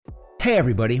Hey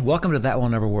everybody, welcome to That Will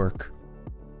Never Work.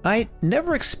 I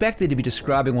never expected to be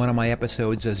describing one of my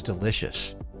episodes as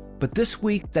delicious, but this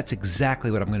week that's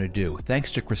exactly what I'm going to do, thanks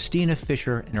to Christina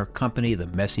Fisher and her company, The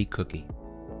Messy Cookie.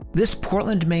 This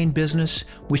Portland, Maine business,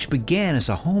 which began as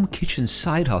a home kitchen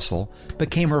side hustle,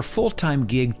 became her full-time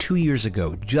gig 2 years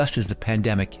ago, just as the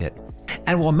pandemic hit.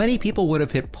 And while many people would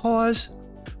have hit pause,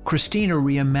 Christina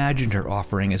reimagined her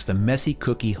offering as the Messy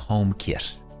Cookie Home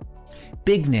Kit.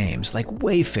 Big names like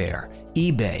Wayfair,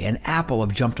 eBay, and Apple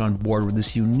have jumped on board with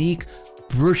this unique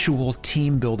virtual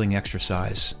team building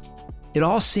exercise. It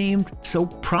all seemed so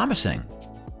promising.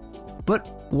 But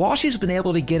while she's been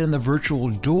able to get in the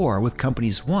virtual door with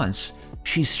companies once,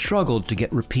 she's struggled to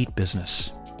get repeat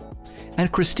business.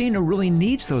 And Christina really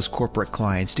needs those corporate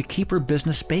clients to keep her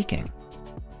business baking.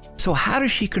 So how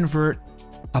does she convert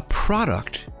a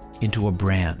product into a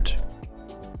brand?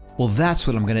 Well, that's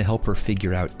what I'm going to help her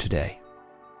figure out today.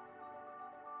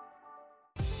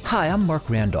 Hi, I'm Mark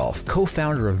Randolph,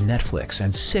 co-founder of Netflix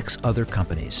and 6 other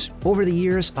companies. Over the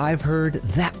years, I've heard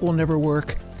that will never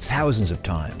work thousands of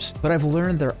times, but I've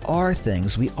learned there are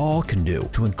things we all can do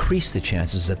to increase the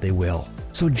chances that they will.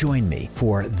 So join me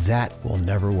for That Will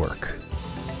Never Work.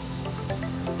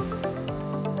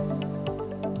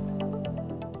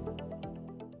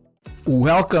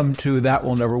 Welcome to That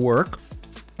Will Never Work.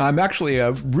 I'm actually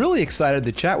really excited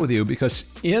to chat with you because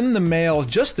in the mail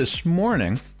just this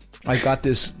morning, I got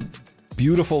this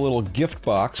beautiful little gift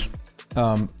box,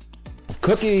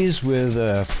 cookies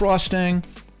with frosting,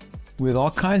 with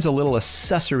all kinds of little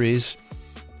accessories.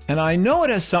 And I know it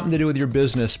has something to do with your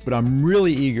business, but I'm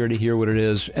really eager to hear what it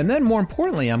is. And then more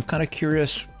importantly, I'm kind of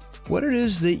curious what it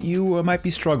is that you might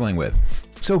be struggling with.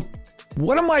 So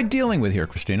what am I dealing with here,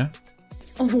 Christina?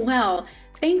 Well,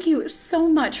 thank you so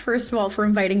much, first of all, for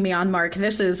inviting me on, Mark.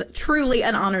 This is truly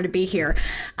an honor to be here.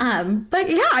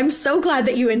 But yeah, I'm so glad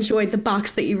that you enjoyed the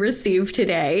box that you received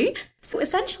today. So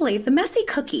essentially, The Messy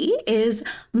Cookie is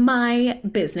my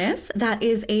business that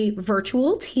is a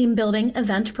virtual team building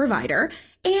event provider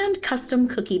and custom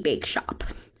cookie bake shop.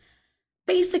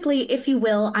 Basically, if you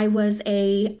will,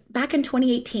 back in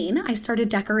 2018, I started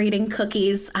decorating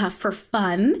cookies for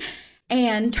fun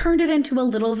and turned it into a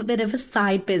little bit of a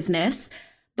side business.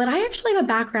 But I actually have a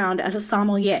background as a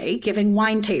sommelier giving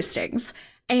wine tastings.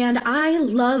 And I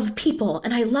love people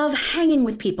and I love hanging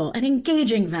with people and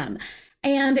engaging them.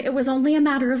 And it was only a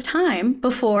matter of time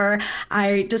before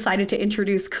I decided to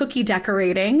introduce cookie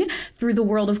decorating through the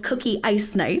world of cookie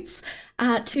ice nights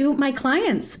to my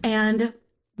clients. And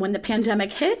when the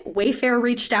pandemic hit, Wayfair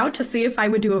reached out to see if I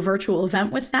would do a virtual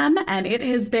event with them. And it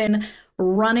has been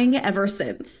running ever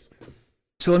since.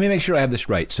 So let me make sure I have this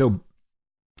right. So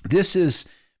this is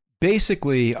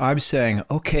basically, I'm saying,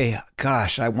 okay,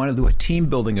 gosh, I want to do a team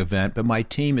building event, but my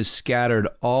team is scattered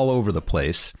all over the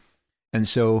place. And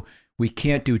so we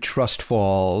can't do trust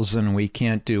falls and we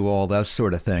can't do all those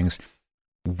sort of things.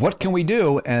 What can we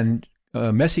do? And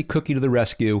Messy Cookie to the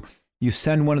rescue. You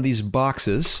send one of these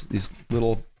boxes, these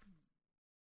little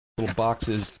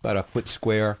boxes about a foot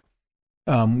square,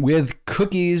 with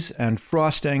cookies and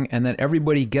frosting, and then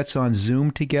everybody gets on Zoom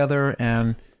together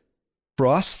and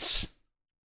frosts?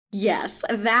 Yes,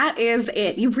 that is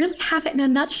it. You really have it in a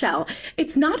nutshell.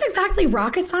 It's not exactly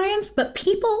rocket science, but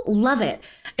people love it,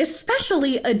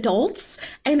 especially adults,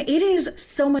 and it is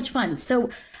so much fun. So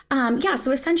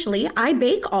essentially I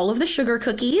bake all of the sugar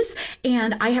cookies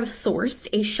and I have sourced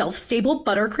a shelf-stable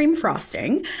buttercream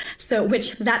frosting,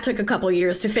 which that took a couple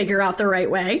years to figure out the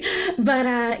right way. But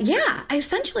I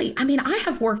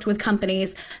have worked with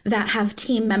companies that have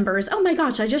team members. Oh my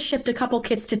gosh, I just shipped a couple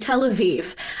kits to Tel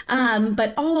Aviv,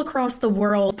 but all across the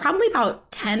world, probably about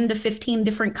 10 to 15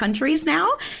 different countries now.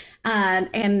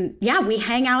 We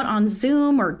hang out on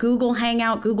Zoom or Google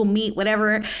Hangout, Google Meet,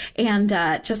 whatever, and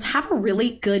just have a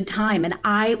really good time. And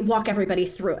I walk everybody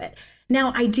through it.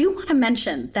 Now, I do want to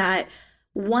mention that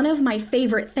one of my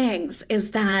favorite things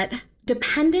is that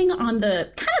depending on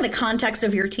the context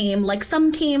of your team, like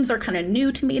some teams are kind of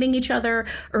new to meeting each other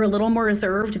or a little more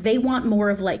reserved. They want more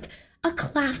of like a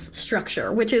class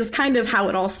structure, which is kind of how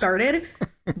it all started.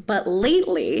 But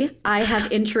lately, I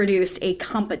have introduced a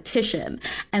competition,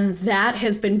 and that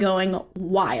has been going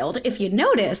wild. If you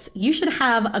notice, you should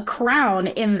have a crown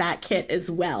in that kit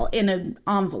as well, in an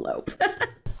envelope.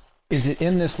 Is it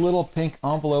in this little pink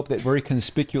envelope that very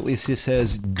conspicuously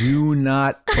says, "Do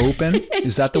not open"?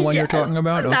 Is that the one you're talking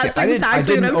about? Okay. That's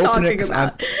exactly what I'm talking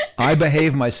about. I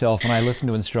behave myself and I listen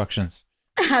to instructions.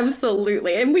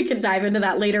 Absolutely. And we can dive into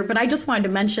that later. But I just wanted to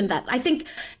mention that I think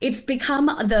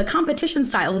the competition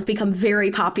style has become very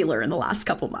popular in the last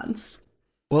couple months.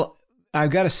 Well, I've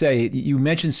got to say, you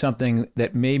mentioned something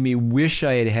that made me wish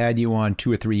I had had you on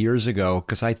 2 or 3 years ago.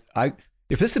 Because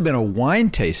if this had been a wine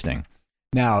tasting,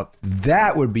 now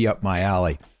that would be up my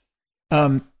alley.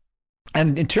 And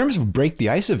in terms of break the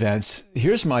ice events,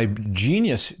 here's my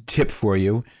genius tip for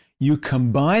you. You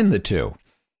combine the two,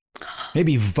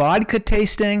 maybe vodka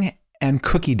tasting and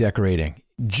cookie decorating.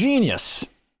 Genius.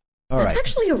 That's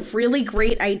actually a really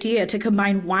great idea to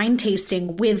combine wine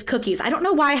tasting with cookies. I don't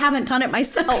know why I haven't done it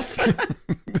myself.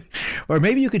 Or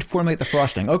maybe you could formulate the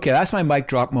frosting. Okay, that's my mic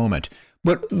drop moment.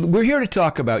 But we're here to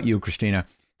talk about you, Christina,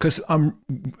 because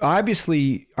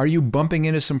obviously, are you bumping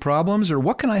into some problems, or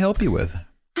what can I help you with?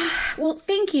 Well,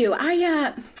 thank you.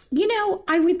 I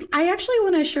actually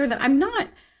want to assure that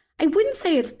I wouldn't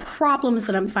say it's problems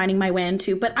that I'm finding my way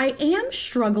into, but I am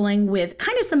struggling with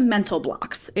kind of some mental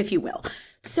blocks, if you will.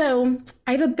 So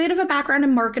I have a bit of a background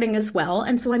in marketing as well.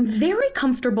 And so I'm very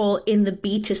comfortable in the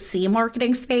B2C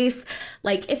marketing space.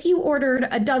 Like if you ordered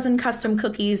a dozen custom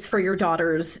cookies for your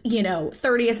daughter's,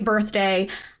 30th birthday,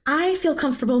 I feel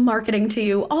comfortable marketing to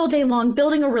you all day long,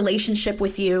 building a relationship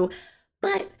with you.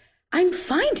 But I'm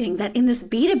finding that in this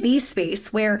B2B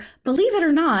space where, believe it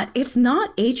or not, it's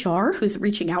not HR who's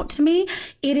reaching out to me.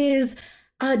 It is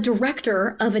a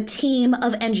director of a team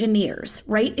of engineers,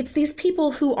 right? It's these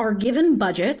people who are given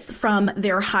budgets from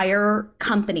their higher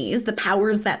companies, the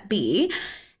powers that be.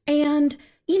 And,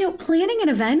 planning an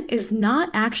event is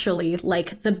not actually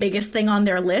like the biggest thing on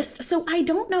their list. So I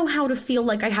don't know how to feel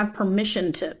like I have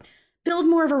permission to build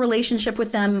more of a relationship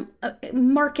with them,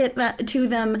 market that to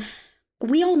them.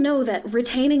 We all know that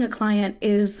retaining a client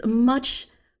is much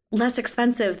less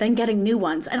expensive than getting new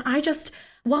ones. And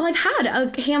while I've had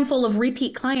a handful of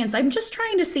repeat clients, I'm just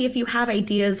trying to see if you have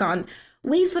ideas on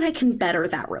ways that I can better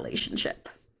that relationship.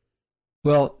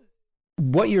 Well,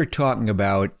 what you're talking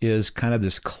about is kind of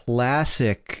this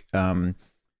classic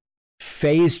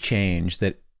phase change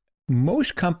that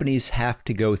most companies have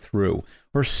to go through,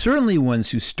 or certainly ones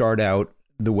who start out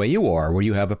the way you are, where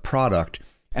you have a product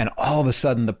and all of a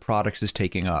sudden the product is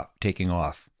taking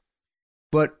off.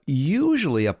 But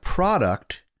usually a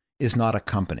product is not a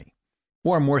company.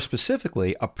 Or more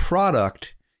specifically, a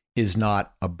product is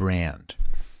not a brand.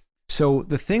 So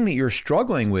the thing that you're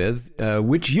struggling with,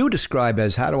 which you describe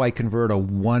as how do I convert a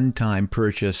one-time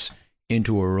purchase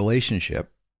into a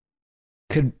relationship,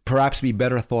 could perhaps be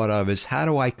better thought of as how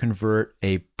do I convert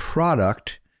a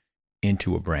product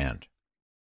into a brand?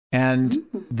 And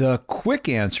the quick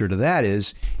answer to that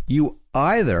is you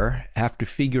either have to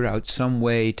figure out some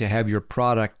way to have your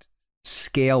product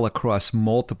scale across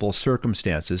multiple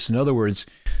circumstances. In other words,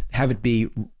 have it be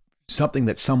something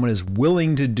that someone is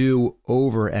willing to do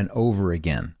over and over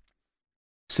again.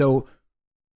 So,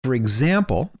 for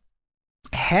example,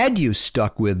 had you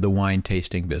stuck with the wine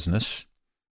tasting business,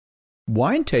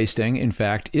 wine tasting, in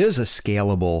fact, is a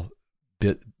scalable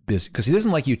business because it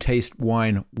isn't like you taste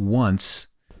wine once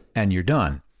and you're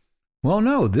done. Well,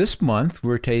 no, this month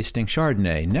we're tasting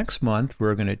Chardonnay. Next month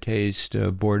we're going to taste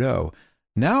Bordeaux.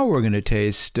 Now we're going to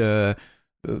taste all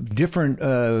different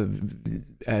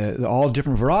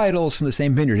varietals from the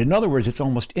same vineyard. In other words, it's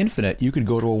almost infinite. You could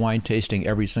go to a wine tasting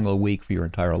every single week for your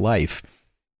entire life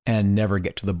and never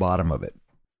get to the bottom of it.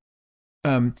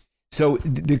 So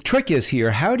the trick is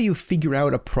here, how do you figure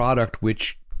out a product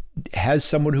which has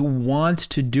someone who wants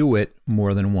to do it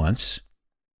more than once?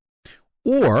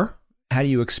 Or how do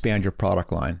you expand your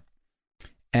product line?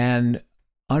 And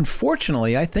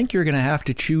unfortunately, I think you're going to have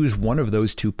to choose one of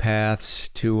those two paths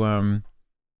to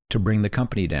bring the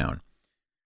company down.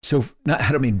 So,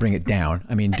 I don't mean bring it down.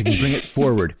 I mean to bring it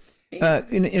forward.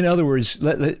 In other words,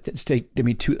 let's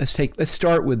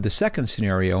start with the second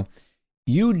scenario.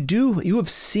 You have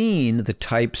seen the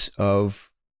types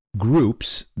of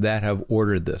groups that have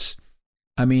ordered this.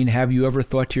 I mean, have you ever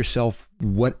thought to yourself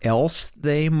what else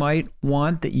they might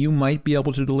want that you might be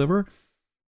able to deliver?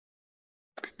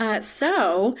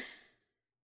 So,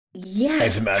 yes.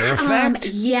 As a matter of fact.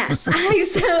 Yes.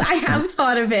 I have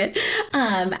thought of it.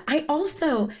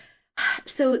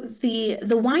 So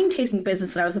the wine tasting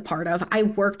business that I was a part of, I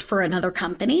worked for another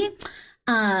company.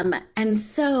 And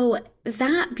so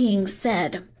that being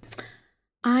said,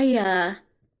 however,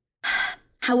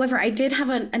 I did have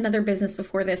another business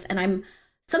before this, and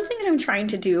something that I'm trying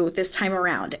to do this time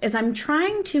around is I'm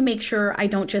trying to make sure I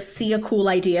don't just see a cool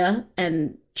idea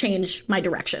and change my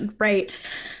direction, right?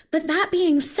 But that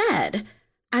being said,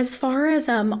 as far as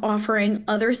offering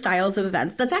other styles of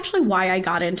events, that's actually why I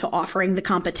got into offering the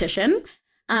competition,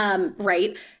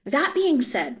 right? That being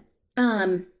said,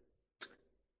 I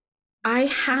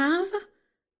have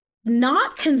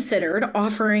not considered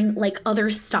offering like other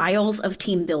styles of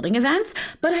team building events,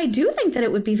 but I do think that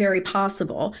it would be very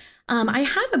possible. I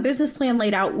have a business plan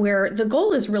laid out where the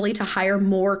goal is really to hire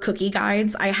more cookie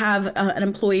guides. I have an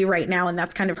employee right now, and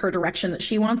that's kind of her direction that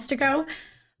she wants to go.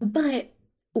 But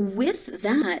with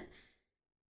that,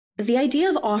 the idea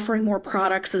of offering more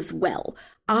products as well.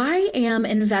 I am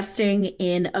investing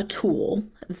in a tool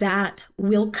that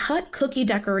will cut cookie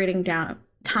decorating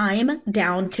time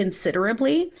down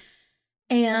considerably.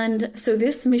 And so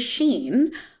this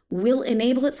machine will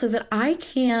enable it so that I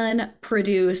can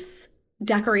produce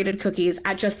decorated cookies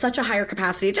at just such a higher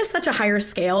capacity, just such a higher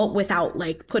scale without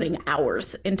like putting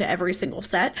hours into every single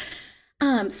set.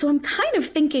 So I'm kind of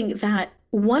thinking that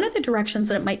one of the directions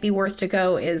that it might be worth to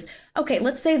go is, okay,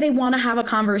 let's say they want to have a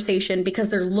conversation because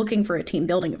they're looking for a team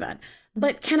building event.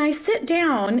 But can I sit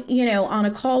down, on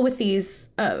a call with these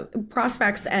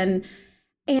prospects and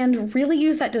really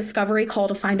use that discovery call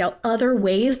to find out other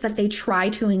ways that they try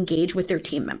to engage with their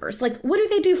team members? Like, what do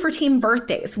they do for team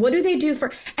birthdays? What do they do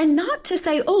for, and not to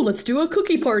say, oh, let's do a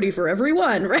cookie party for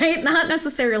everyone, right? Not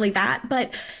necessarily that,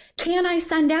 but can I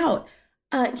send out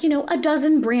a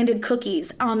dozen branded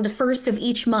cookies on the first of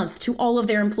each month to all of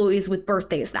their employees with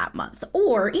birthdays that month,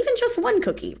 or even just one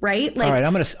cookie, right? All right,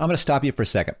 I'm gonna stop you for a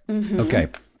second. Okay,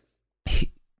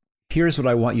 here's what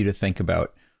I want you to think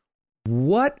about.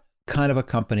 What kind of a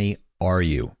company are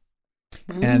you?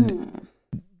 And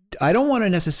I don't want to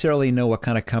necessarily know what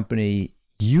kind of company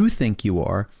you think you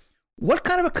are. What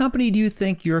kind of a company do you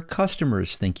think your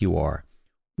customers think you are?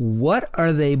 What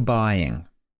are they buying?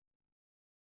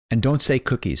 And don't say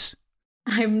cookies.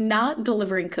 I'm not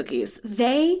delivering cookies.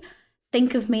 They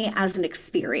think of me as an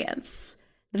experience.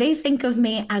 They think of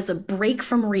me as a break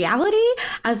from reality,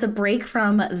 as a break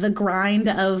from the grind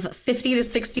of 50 to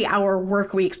 60-hour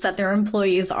work weeks that their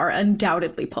employees are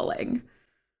undoubtedly pulling.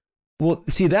 Well,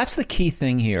 see, that's the key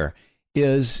thing here.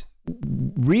 Is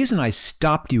reason I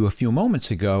stopped you a few moments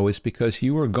ago is because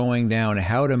you were going down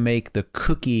how to make the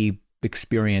cookie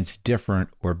experience different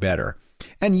or better.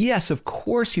 And yes, of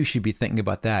course you should be thinking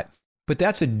about that, but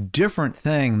that's a different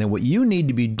thing than what you need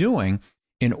to be doing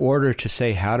in order to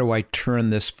say, how do I turn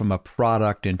this from a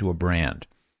product into a brand?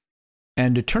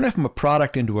 And to turn it from a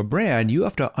product into a brand, you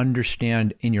have to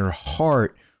understand in your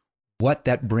heart what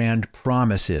that brand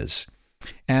promise is.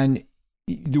 And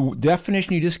the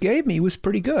definition you just gave me was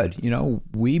pretty good.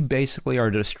 We basically are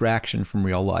a distraction from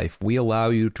real life. We allow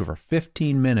you to, for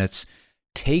 15 minutes,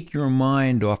 take your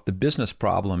mind off the business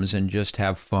problems and just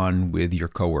have fun with your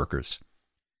coworkers.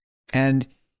 And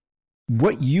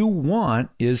what you want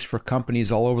is for companies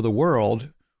all over the world,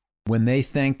 when they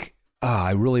think,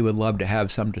 I really would love to have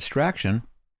some distraction,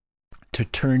 to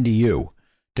turn to you,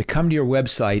 to come to your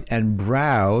website and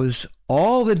browse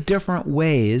all the different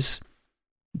ways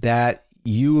that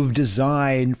you've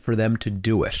designed for them to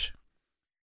do it.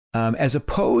 As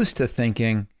opposed to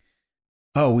thinking,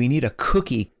 we need a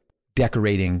cookie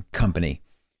decorating company.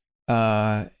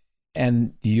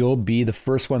 And you'll be the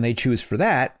first one they choose for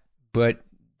that, but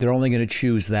they're only going to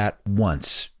choose that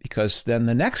once, because then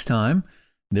the next time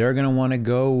they're going to want to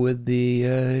go with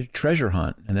the treasure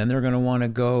hunt, and then they're going to want to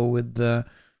go with the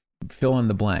fill in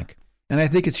the blank. And I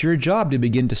think it's your job to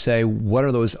begin to say, what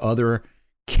are those other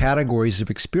categories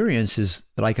of experiences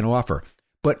that I can offer?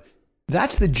 But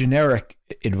that's the generic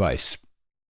advice.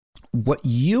 What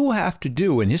you have to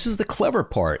do, and this is the clever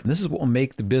part, and this is what will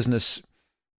make the business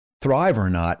thrive or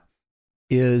not,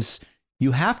 is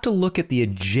you have to look at the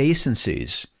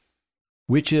adjacencies,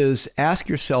 which is ask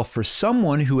yourself, for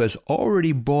someone who has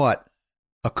already bought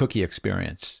a cookie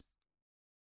experience,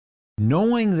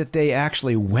 knowing that they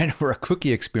actually went for a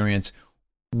cookie experience,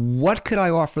 what could I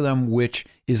offer them which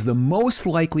is the most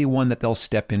likely one that they'll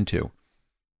step into?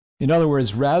 In other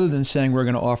words, rather than saying we're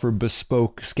going to offer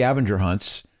bespoke scavenger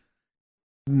hunts,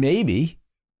 maybe,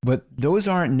 but those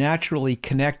aren't naturally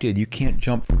connected. You can't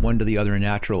jump from one to the other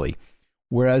naturally.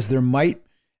 Whereas there might,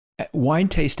 wine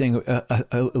tasting,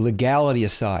 a legality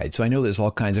aside, so I know there's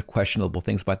all kinds of questionable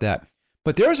things about that,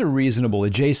 but there's a reasonable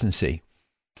adjacency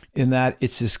in that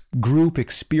it's this group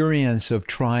experience of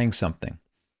trying something.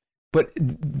 But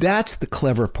that's the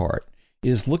clever part,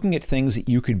 is looking at things that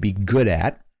you could be good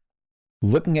at,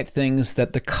 looking at things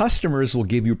that the customers will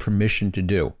give you permission to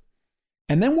do.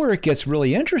 And then where it gets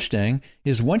really interesting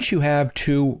is once you have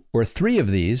 2 or 3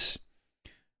 of these,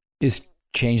 is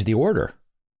change the order.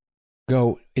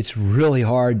 Go, it's really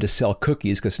hard to sell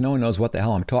cookies because no one knows what the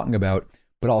hell I'm talking about,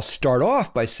 but I'll start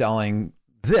off by selling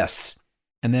this.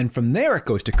 And then from there it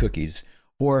goes to cookies.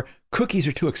 Or cookies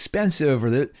are too expensive,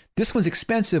 or this one's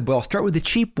expensive, but I'll start with the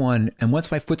cheap one. And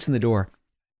once my foot's in the door,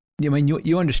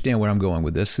 you understand where I'm going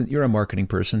with this. You're a marketing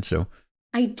person, so.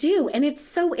 I do. And it's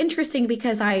so interesting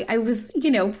because I was,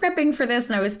 prepping for this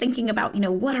and I was thinking about,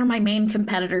 what are my main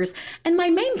competitors? And my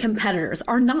main competitors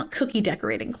are not cookie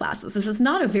decorating classes. This is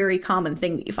not a very common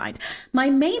thing that you find. My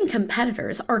main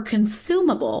competitors are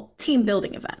consumable team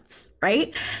building events,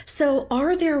 right? So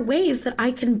are there ways that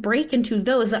I can break into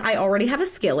those that I already have a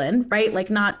skill in, right? Like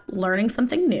not learning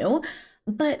something new,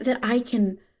 but that I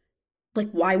can, like,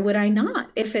 why would I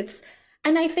not?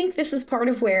 And I think this is part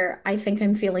of where I think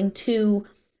I'm feeling too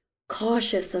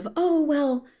cautious of, oh,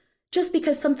 well, just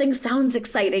because something sounds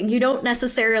exciting, you don't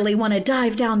necessarily want to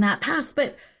dive down that path.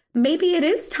 But maybe it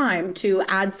is time to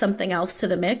add something else to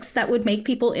the mix that would make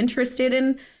people interested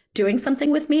in doing something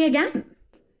with me again.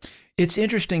 It's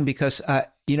interesting because,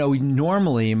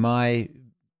 normally my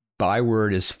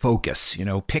byword is focus,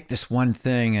 pick this one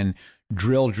thing and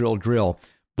drill.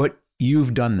 But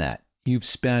you've done that. You've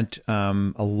spent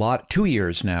 2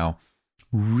 years now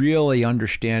really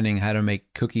understanding how to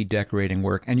make cookie decorating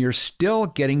work, and you're still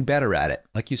getting better at it.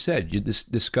 Like you said, this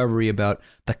discovery about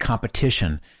the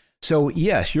competition. So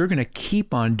yes, you're going to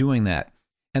keep on doing that.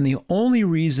 And the only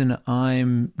reason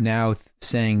I'm now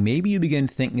saying maybe you begin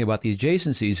thinking about the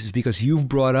adjacencies is because you've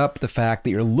brought up the fact that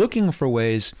you're looking for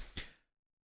ways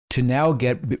to now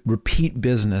get repeat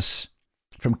business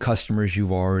from customers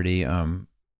you've already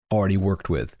worked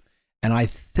with. And I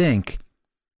think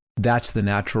that's the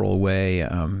natural way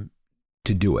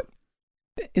to do it.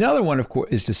 Another one, of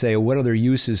course, is to say, what other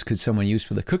uses could someone use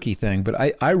for the cookie thing?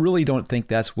 But I really don't think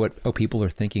that's what people are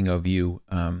thinking of you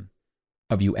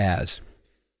as.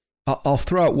 I'll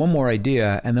throw out one more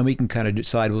idea, and then we can kind of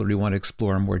decide whether we want to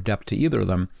explore in more depth to either of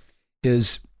them.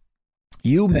 Is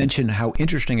you mentioned how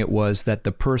interesting it was that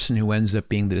the person who ends up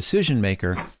being the decision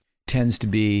maker tends to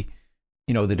be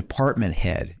the department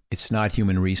head. It's not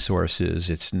human resources.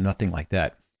 It's nothing like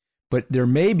that. But there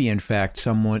may be, in fact,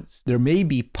 there may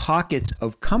be pockets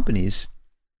of companies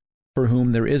for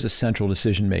whom there is a central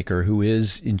decision maker who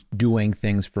is doing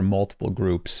things for multiple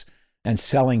groups, and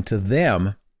selling to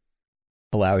them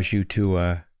allows you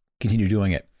to continue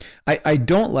doing it. I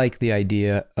don't like the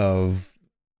idea of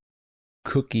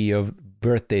cookie of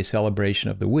birthday celebration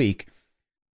of the week,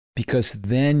 because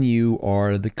then you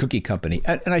are the cookie company.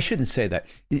 And I shouldn't say that.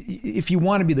 If you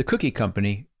want to be the cookie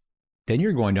company, then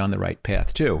you're going down the right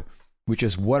path too, which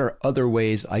is what are other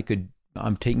ways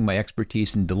I'm taking my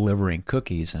expertise in delivering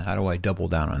cookies, and how do I double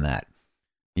down on that?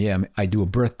 Yeah, I do a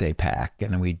birthday pack,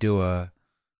 and then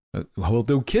we'll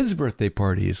do kids' birthday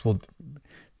parties. But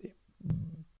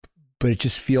it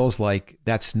just feels like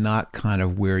that's not kind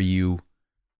of where you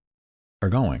are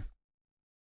going.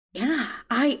 Yeah,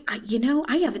 I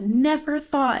have never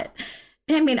thought,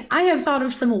 I have thought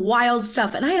of some wild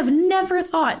stuff, and I have never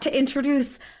thought to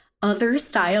introduce other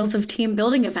styles of team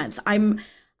building events. I'm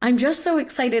just so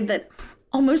excited that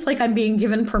almost like I'm being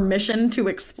given permission to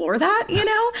explore that,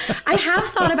 I have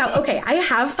thought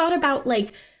about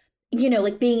like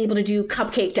being able to do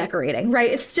cupcake decorating,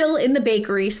 right? It's still in the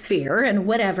bakery sphere and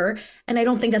whatever, and I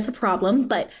don't think that's a problem,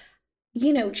 but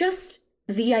just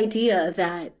the idea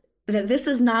that this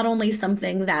is not only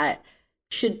something that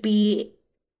should be,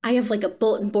 I have like a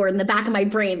bulletin board in the back of my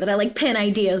brain that I like pin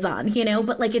ideas on,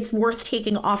 but like it's worth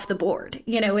taking off the board,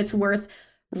 it's worth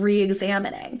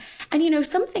re-examining. And,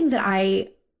 something that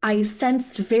I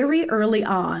sensed very early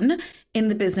on in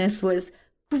the business was,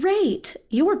 great,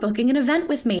 you're booking an event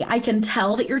with me. I can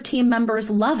tell that your team members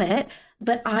love it,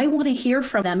 but I want to hear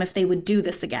from them if they would do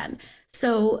this again.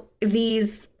 So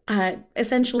these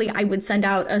essentially, I would send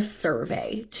out a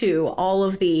survey to all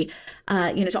of the,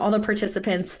 to all the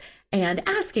participants, and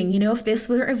asking, if this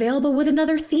were available with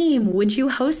another theme, would you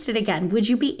host it again? Would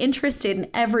you be interested? And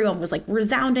everyone was like,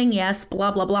 resounding yes,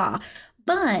 blah, blah, blah.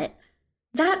 But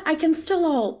that I can still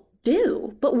all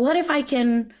do. But what if I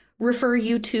can refer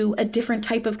you to a different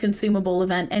type of consumable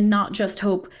event and not just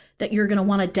hope that you're going to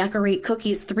want to decorate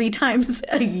cookies 3 times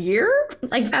a year?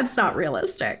 Like, that's not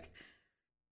realistic.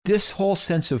 This whole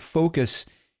sense of focus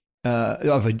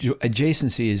of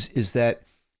adjacency is that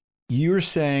you're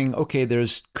saying, okay,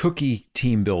 there's cookie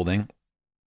team building,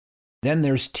 then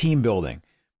there's team building,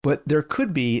 but there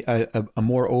could be a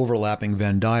more overlapping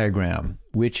Venn diagram,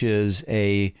 which is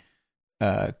a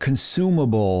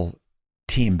consumable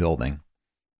team building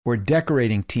or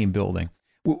decorating team building.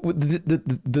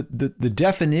 The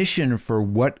definition for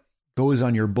what goes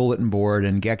on your bulletin board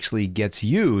and actually gets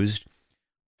used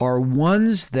are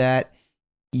ones that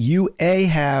you A,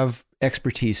 have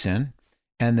expertise in,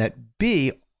 and that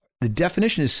B, the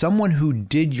definition is someone who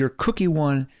did your cookie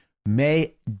one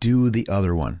may do the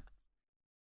other one.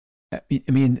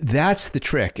 I mean, that's the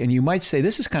trick. And you might say,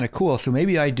 this is kind of cool. So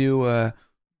maybe I do, I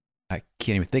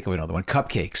can't even think of another one,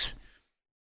 cupcakes.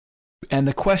 And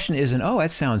the question isn't, oh,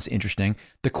 that sounds interesting.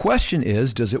 The question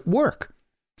is, does it work?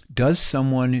 Does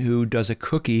someone who does a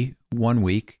cookie one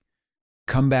week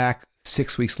come back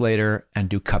 6 weeks later and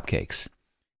do cupcakes?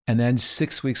 And then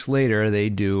 6 weeks later, they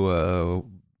do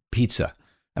pizza.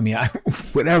 I mean,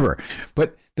 whatever.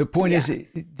 But the point is,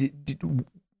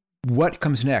 what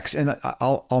comes next? And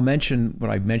I'll mention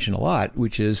what I've mentioned a lot,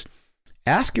 which is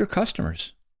ask your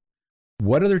customers,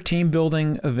 what other team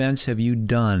building events have you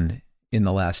done in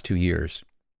the last 2 years?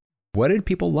 What did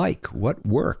people like? What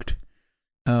worked?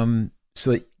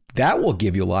 So that will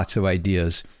give you lots of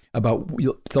ideas about,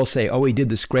 they'll say, oh, we did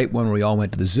this great one where we all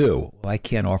went to the zoo. Well, I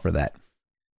can't offer that.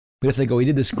 But if they go, we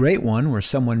did this great one where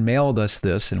someone mailed us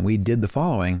this and we did the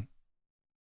following,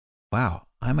 wow,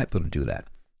 I might be able to do that.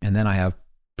 And then I have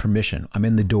permission. I'm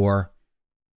in the door.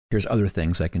 Here's other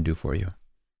things I can do for you.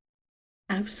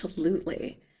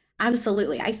 Absolutely.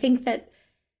 Absolutely.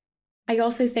 I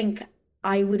also think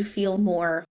I would feel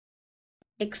more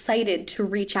excited to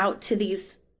reach out to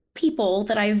these people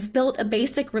that I've built a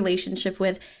basic relationship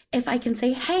with if I can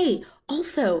say, hey,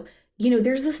 also,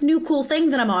 there's this new cool thing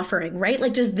that I'm offering, right?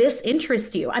 Like, does this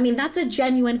interest you? I mean, that's a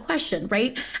genuine question,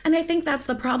 right? And I think that's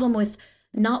the problem with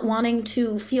not wanting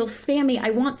to feel spammy. I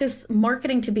want this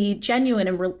marketing to be genuine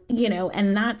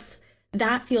and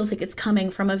that feels like it's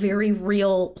coming from a very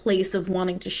real place of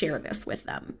wanting to share this with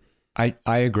them. I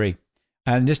agree.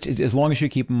 And just as long as you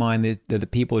keep in mind that the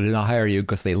people did not hire you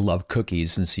because they love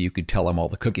cookies, and so you could tell them all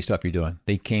the cookie stuff you're doing.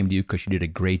 They came to you because you did a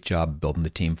great job building the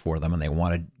team for them, and they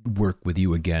want to work with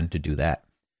you again to do that.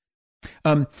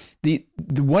 The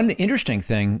one interesting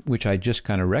thing, which I just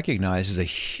kind of recognize is a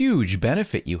huge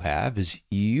benefit you have, is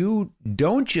you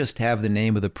don't just have the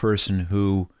name of the person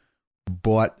who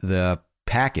bought the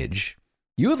package.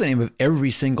 You have the name of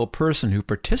every single person who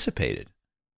participated.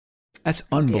 That's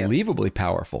unbelievably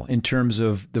powerful in terms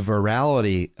of the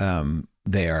virality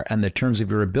there and the terms of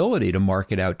your ability to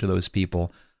market out to those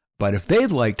people. But if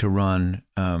they'd like to run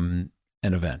an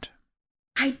event.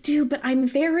 I do, but I'm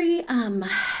very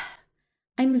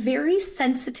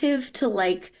sensitive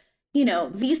to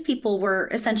these people were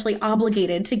essentially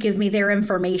obligated to give me their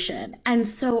information. And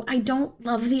so I don't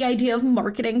love the idea of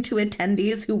marketing to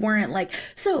attendees who weren't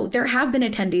so there have been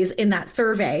attendees in that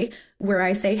survey where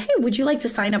I say, hey, would you like to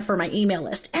sign up for my email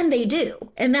list? And they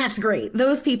do. And that's great.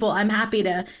 Those people, I'm happy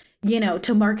to,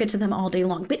 to market to them all day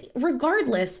long. But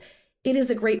regardless, it is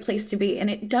a great place to be. And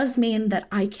it does mean that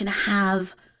I can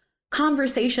have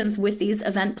conversations with these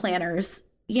event planners,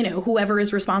 whoever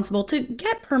is responsible, to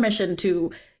get permission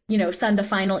to send a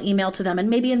final email to them.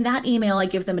 And maybe in that email, I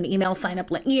give them an email sign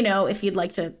up link, if you'd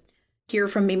like to hear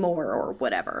from me more or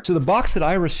whatever. So the box that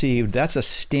I received, that's a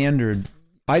standard.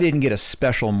 I didn't get a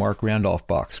special Mark Randolph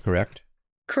box, correct?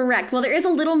 Correct. Well, there is a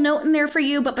little note in there for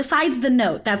you, but besides the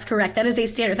note, that's correct. That is a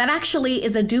standard. That actually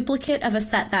is a duplicate of a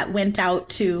set that went out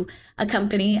to a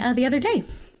company the other day.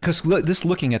 Because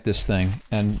looking at this thing,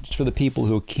 and for the people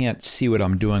who can't see what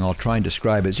I'm doing, I'll try and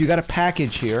describe it. So you got a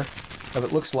package here of,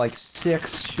 it looks like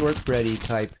 6 shortbready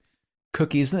type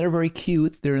cookies, and they're very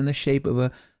cute. They're in the shape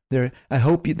of I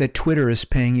hope that Twitter is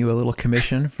paying you a little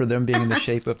commission for them being in the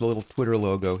shape of the little Twitter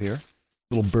logo here,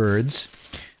 little birds.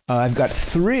 I've got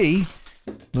 3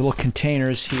 little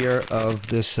containers here of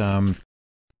this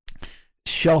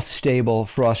shelf-stable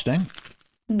frosting,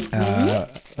 a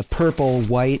purple,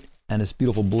 white, and this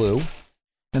beautiful blue.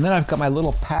 And then I've got my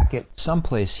little packet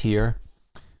someplace here,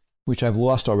 which I've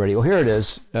lost already. Oh, here it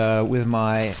is, with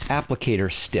my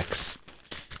applicator sticks.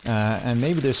 And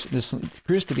maybe there's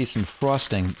appears to be some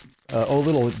frosting.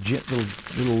 Little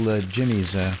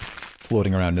Jimmy's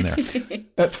floating around in there.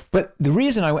 But the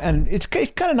reason and it's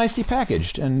kind of nicely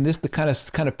packaged, and this the kind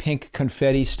of pink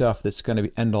confetti stuff that's going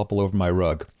to end up all over my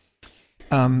rug.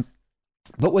 But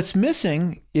what's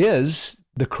missing is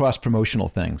the cross-promotional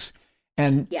things.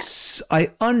 And yes,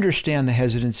 I understand the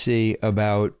hesitancy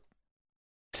about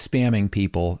spamming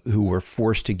people who were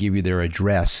forced to give you their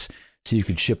address so you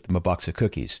could ship them a box of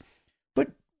cookies. But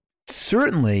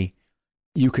certainly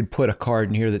you could put a card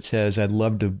in here that says, I'd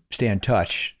love to stay in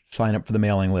touch, sign up for the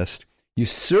mailing list. You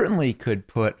certainly could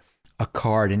put a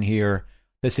card in here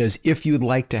that says, if you'd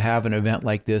like to have an event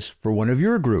like this for one of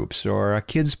your groups, or a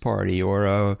kids party,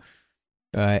 or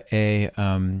a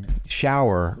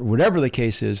shower, whatever the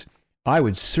case is, I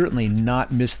would certainly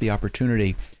not miss the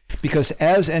opportunity, because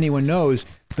as anyone knows,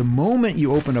 the moment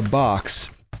you open a box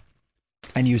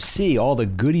and you see all the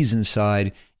goodies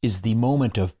inside is the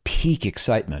moment of peak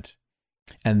excitement.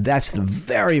 And that's the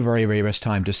very, very, very best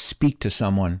time to speak to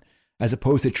someone as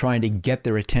opposed to trying to get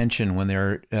their attention when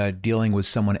they're dealing with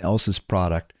someone else's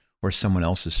product or someone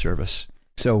else's service.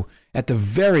 So at the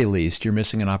very least, you're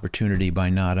missing an opportunity by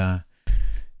not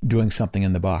doing something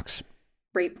in the box.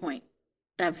 Great point.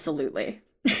 Absolutely.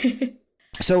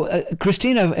 So,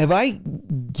 Christina, have I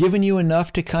given you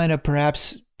enough to kind of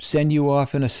perhaps send you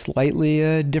off in a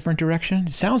slightly different direction?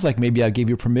 It sounds like maybe I gave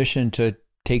you permission to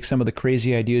take some of the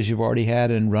crazy ideas you've already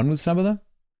had and run with some of them.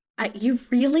 You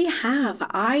really have.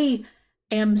 I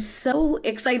am so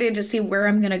excited to see where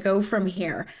I'm going to go from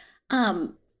here. Now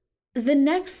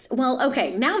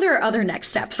there are other next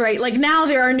steps, right? Like now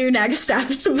there are new next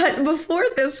steps. But before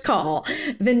this call,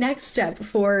 the next step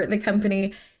for the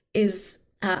company is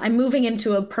I'm moving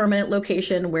into a permanent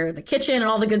location where the kitchen and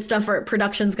all the good stuff for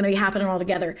production is going to be happening all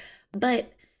together.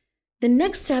 But the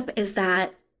next step is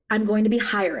that I'm going to be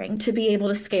hiring to be able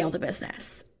to scale the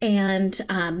business. And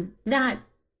that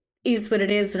is what it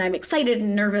is. And I'm excited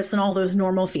and nervous and all those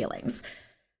normal feelings.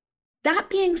 That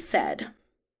being said,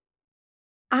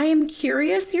 I am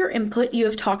curious your input. You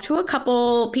have talked to a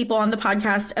couple people on the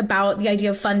podcast about the idea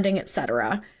of funding,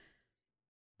 etc.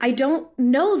 I don't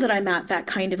know that I'm at that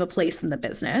kind of a place in the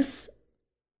business.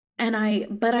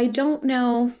 But I don't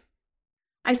know.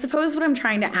 I suppose what I'm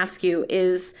trying to ask you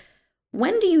is,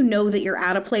 when do you know that you're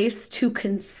at a place to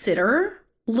consider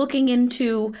looking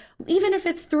into, even if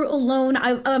it's through a loan,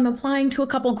 I'm applying to a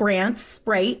couple grants,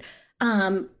 right?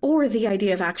 Or the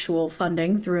idea of actual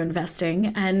funding through investing.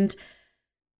 And,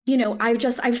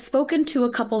 I've spoken to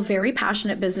a couple very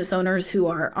passionate business owners who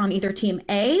are on either team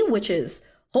A, which is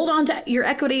hold on to your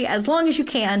equity as long as you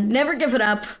can, never give it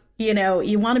up.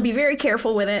 You want to be very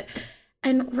careful with it.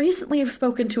 And recently I've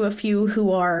spoken to a few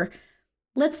who are,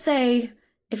 let's say,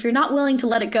 if you're not willing to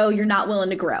let it go, you're not willing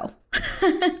to grow.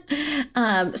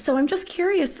 So I'm just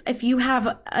curious if you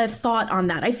have a thought on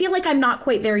that. I feel like I'm not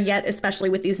quite there yet, especially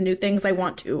with these new things I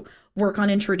want to work on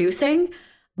introducing.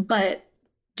 But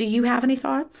do you have any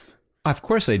thoughts? Of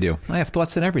course I do. I have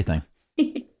thoughts on everything.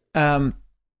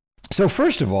 So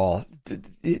first of all,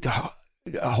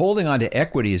 holding on to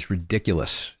equity is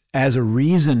ridiculous as a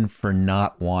reason for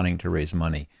not wanting to raise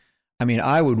money. I mean,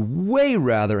 I would way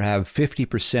rather have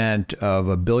 50% of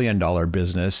 $1 billion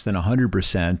business than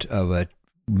 100% of $1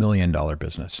 million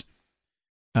business.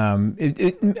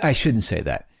 I shouldn't say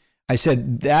that. I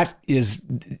said that is,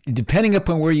 depending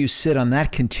upon where you sit on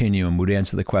that continuum would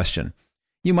answer the question.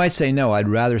 You might say, no, I'd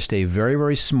rather stay very,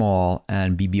 very small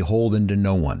and be beholden to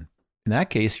no one. In that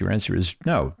case, your answer is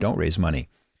no, don't raise money.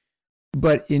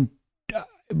 But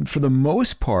for the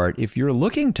most part, if you're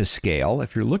looking to scale,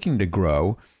 if you're looking to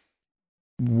grow,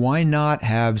 why not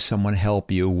have someone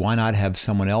help you? Why not have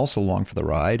someone else along for the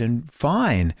ride? And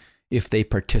fine if they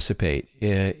participate.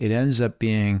 It ends up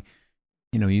being,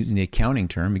 using the accounting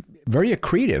term, very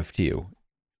accretive to you.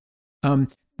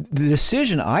 The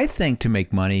decision, I think, to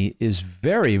make money is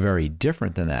very, very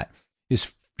different than that.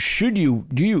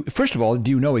 First of all,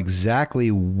 do you know exactly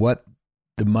what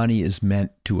the money is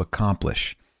meant to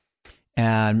accomplish?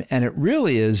 And it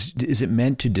really is it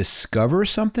meant to discover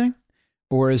something,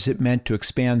 or is it meant to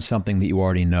expand something that you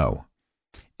already know?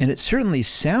 And it certainly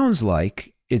sounds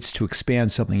like it's to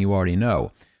expand something you already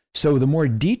know. So the more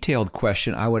detailed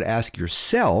question I would ask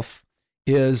yourself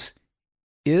is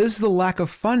the lack of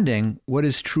funding what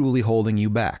is truly holding you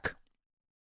back?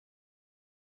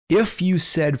 If you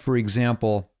said, for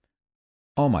example,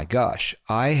 oh my gosh,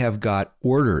 I have got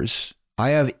orders, I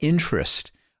have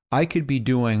interest, I could be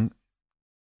doing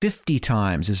 50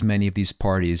 times as many of these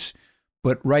parties,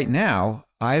 but right now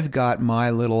I've got my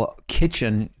little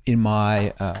kitchen in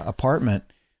my apartment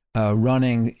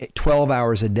running 12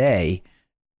 hours a day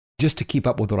just to keep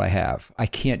up with what I have. I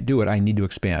can't do it. I need to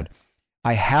expand.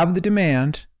 I have the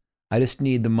demand. I just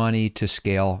need the money to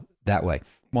scale that way.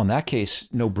 Well, in that case,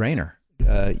 no brainer.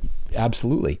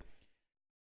 Absolutely.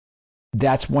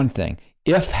 That's one thing.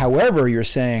 If, however, you're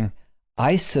saying,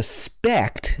 I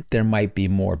suspect there might be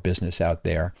more business out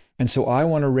there, and so I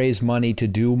want to raise money to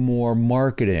do more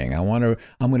marketing. I'm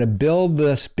going to build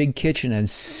this big kitchen and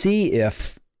see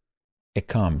if it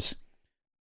comes.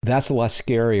 That's a lot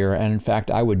scarier, and in fact,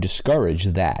 I would discourage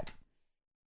that.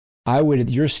 I would, at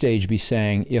your stage, be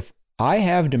saying, if I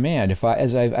have demand,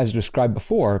 as I've described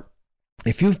before,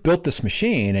 if you've built this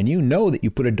machine and you know that you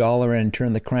put $1 in,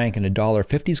 turn the crank, and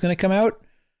 $1.50 is going to come out,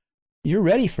 you're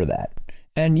ready for that.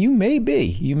 And you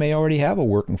may already have a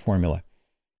working formula.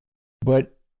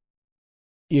 But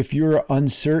if you're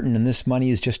uncertain and this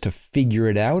money is just to figure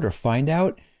it out or find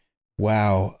out,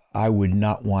 wow, I would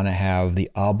not want to have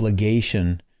the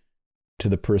obligation to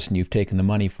the person you've taken the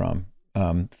money from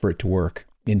for it to work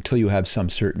until you have some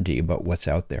certainty about what's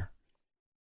out there.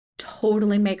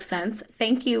 totally makes sense.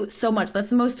 Thank you so much. That's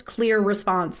the most clear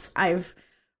response I've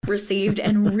received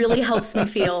and really helps me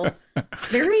feel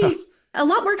a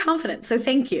lot more confident. So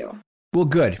thank you. Well,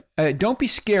 good. Don't be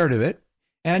scared of it,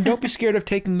 and don't be scared of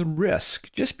taking the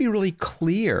risk. Just be really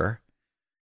clear.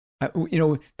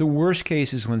 The worst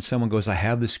case is when someone goes, I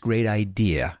have this great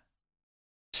idea,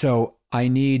 so I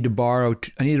need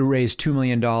to raise $2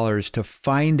 million to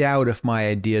find out if my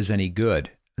idea is any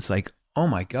good. It's like, oh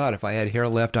my God, if I had hair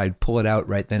left, I'd pull it out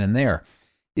right then and there.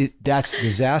 That's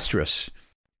disastrous.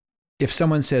 If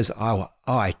someone says,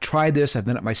 I tried this, I've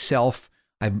done it myself,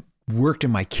 I've worked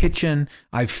in my kitchen,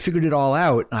 I've figured it all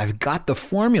out, and I've got the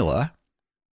formula,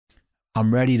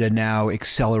 I'm ready to now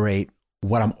accelerate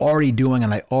what I'm already doing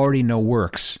and I already know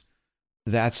works.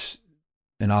 That's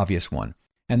an obvious one.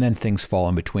 And then things fall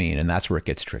in between, and that's where it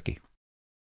gets tricky.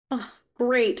 Oh,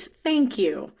 great. Thank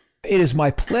you. It is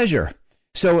my pleasure.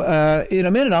 So in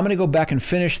a minute, I'm going to go back and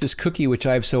finish this cookie, which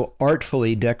I've so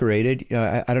artfully decorated.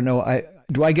 I don't know.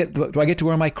 Do I get to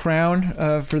wear my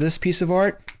crown for this piece of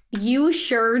art? You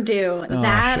sure do.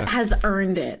 That shucks. has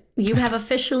earned it. You have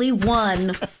officially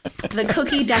won the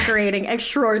cookie decorating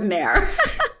extraordinaire.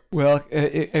 Well,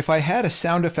 if I had a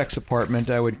sound effects department,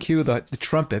 I would cue the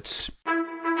trumpets.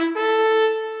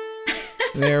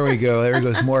 There we go. There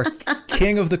goes more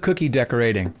king of the cookie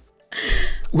decorating.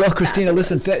 Well, Christina,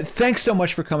 listen, thanks so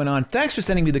much for coming on. Thanks for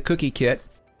sending me the cookie kit.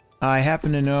 I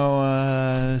happen to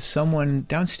know someone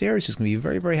downstairs who's going to be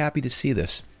very, very happy to see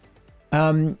this.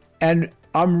 And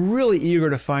I'm really eager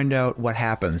to find out what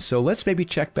happens. So let's maybe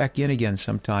check back in again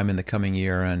sometime in the coming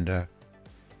year and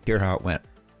hear how it went.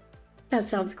 That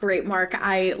sounds great, Mark.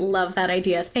 I love that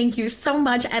idea. Thank you so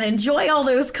much, and enjoy all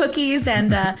those cookies.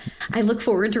 And I look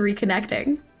forward to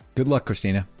reconnecting. Good luck,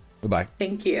 Christina. Bye-bye.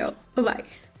 Thank you. Bye-bye.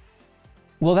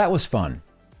 Well, that was fun.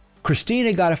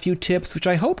 Christina got a few tips, which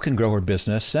I hope can grow her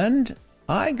business, and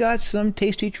I got some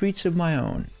tasty treats of my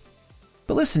own.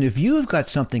 But listen, if you've got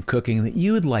something cooking that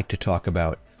you'd like to talk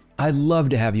about, I'd love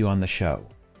to have you on the show.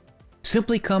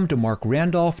 Simply come to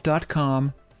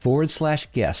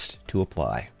markrandolph.com/guest to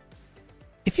apply.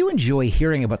 If you enjoy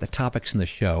hearing about the topics in the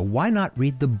show, why not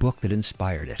read the book that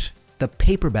inspired it? The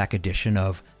paperback edition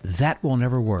of That Will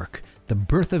Never Work, The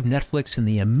Birth of Netflix and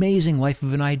the Amazing Life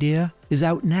of an Idea is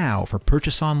out now for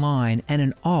purchase online and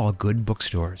in all good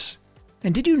bookstores.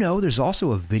 And did you know there's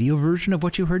also a video version of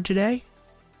what you heard today?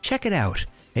 Check it out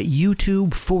at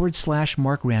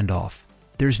YouTube/Mark Randolph.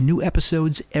 There's new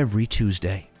episodes every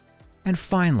Tuesday. And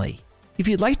finally, if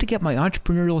you'd like to get my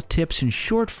entrepreneurial tips in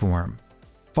short form,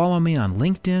 follow me on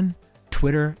LinkedIn,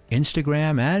 Twitter,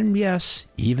 Instagram, and yes,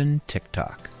 even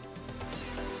TikTok.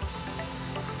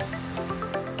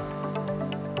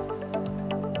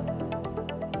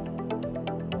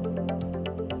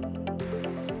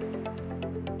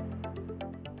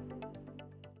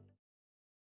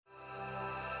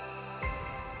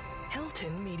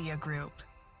 Hilton Media Group.